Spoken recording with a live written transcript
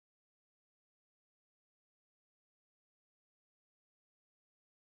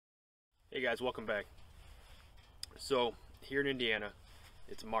Hey guys, welcome back. So here in Indiana,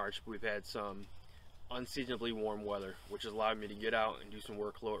 it's March, but we've had some unseasonably warm weather, which has allowed me to get out and do some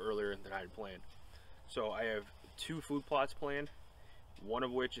work a little earlier than I had planned. So I have two food plots planned, one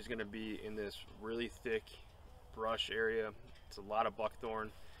of which is going to be in this really thick brush area. It's a lot of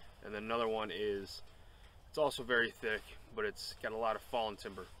buckthorn, and then another one it's also very thick, but it's got a lot of fallen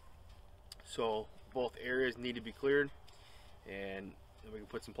timber. So both areas need to be cleared, and then we can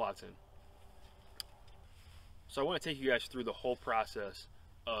put some plots in. So I want to take you guys through the whole process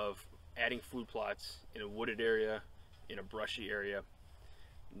of adding food plots in a wooded area, in a brushy area,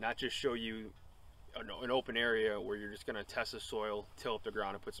 not just show you an open area where you're just going to test the soil, till up the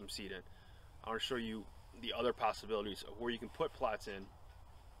ground, and put some seed in. I want to show you the other possibilities of where you can put plots in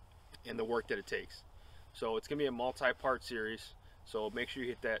and the work that it takes. So it's going to be a multi-part series, so make sure you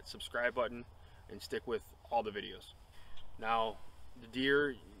hit that subscribe button and stick with all the videos. Now, the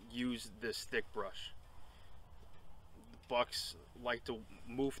deer use this thick brush. Bucks like to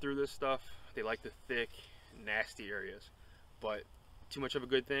move through this stuff. They like the thick, nasty areas, but too much of a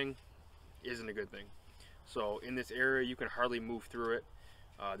good thing isn't a good thing. So in this area, you can hardly move through it.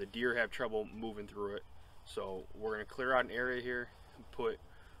 The deer have trouble moving through it. So we're going to clear out an area here and put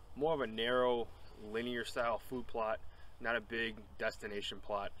more of a narrow, linear style food plot, not a big destination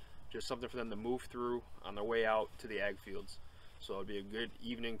plot, just something for them to move through on their way out to the ag fields. So it'll be a good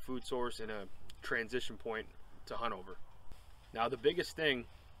evening food source and a transition point to hunt over. Now, the biggest thing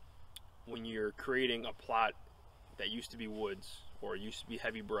when you're creating a plot that used to be woods or used to be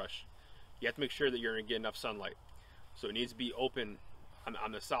heavy brush, you have to make sure that you're going to get enough sunlight. So it needs to be open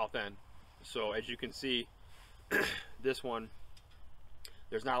on the south end. So as you can see, this one,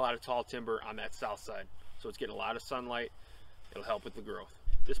 there's not a lot of tall timber on that south side. So it's getting a lot of sunlight. It'll help with the growth.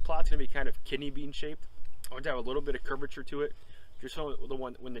 This plot's going to be kind of kidney bean shaped. I want to have a little bit of curvature to it, just so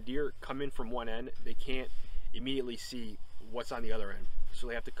when the deer come in from one end, they can't immediately see what's on the other end. So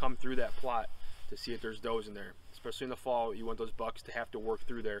they have to come through that plot to see if there's does in there. Especially in the fall, you want those bucks to have to work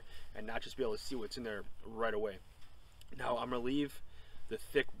through there and not just be able to see what's in there right away. Now I'm going to leave the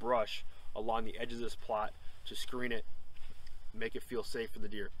thick brush along the edge of this plot to screen it, make it feel safe for the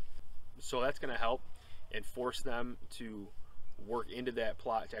deer. So that's going to help and force them to work into that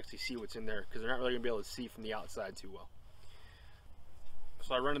plot to actually see what's in there, because they're not really going to be able to see from the outside too well.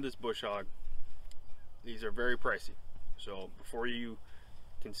 So I rented this bush hog. These are very pricey. So before you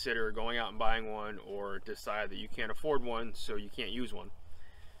consider going out and buying one or decide that you can't afford one so you can't use one,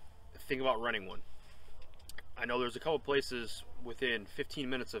 think about renting one. I know there's a couple places within 15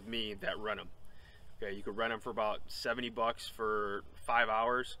 minutes of me that rent them. Okay, you could rent them for about 70 bucks for 5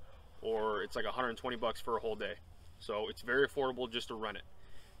 hours, or it's like 120 bucks for a whole day. So it's very affordable just to rent it.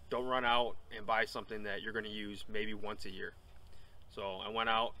 Don't run out and buy something that you're going to use maybe once a year. So I went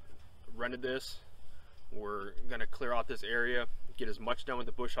out, rented this. We're going to clear out this area, get as much done with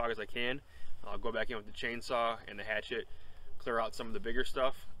the bush hog as I can. I'll go back in with the chainsaw and the hatchet, clear out some of the bigger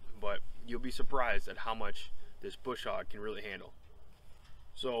stuff, but you'll be surprised at how much this bush hog can really handle.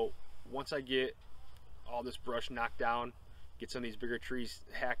 So once I get all this brush knocked down, get some of these bigger trees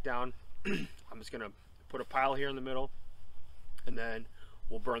hacked down, I'm just going to put a pile here in the middle, and then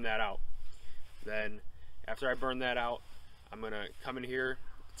we'll burn that out. Then after I burn that out, I'm going to come in here,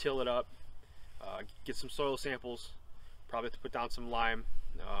 till it up, get some soil samples, probably have to put down some lime,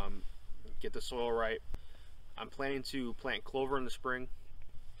 get the soil right. I'm planning to plant clover in the spring,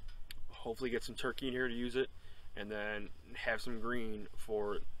 hopefully get some turkey in here to use it, and then have some green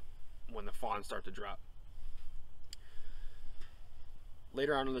for when the fawns start to drop.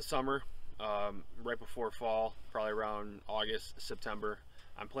 Later on in the summer, right before fall, probably around August, September,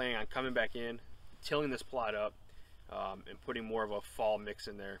 I'm planning on coming back in, tilling this plot up, and putting more of a fall mix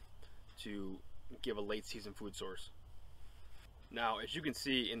in there to give a late season food source. Now, as you can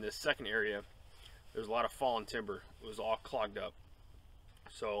see in this second area, there's a lot of fallen timber. It was all clogged up.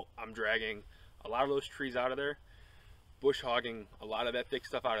 So I'm dragging a lot of those trees out of there, bush hogging a lot of that thick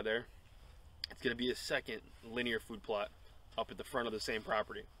stuff out of there. It's going to be a second linear food plot up at the front of the same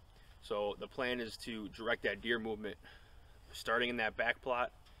property. So the plan is to direct that deer movement starting in that back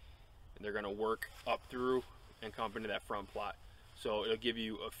plot, and they're going to work up through and come up into that front plot. So it'll give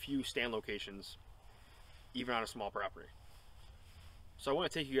you a few stand locations even on a small property. So I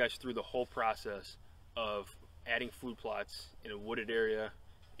want to take you guys through the whole process of adding food plots in a wooded area,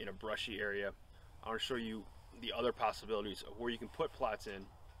 in a brushy area. I want to show you the other possibilities of where you can put plots in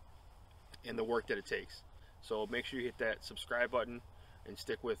and the work that it takes. So make sure you hit that subscribe button and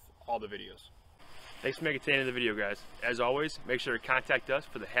stick with all the videos. Thanks for making it to the end of the video, guys. As always, make sure to contact us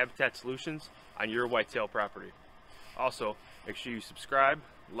for the habitat solutions on your whitetail property. Also, make sure you subscribe,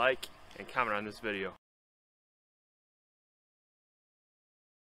 like, and comment on this video.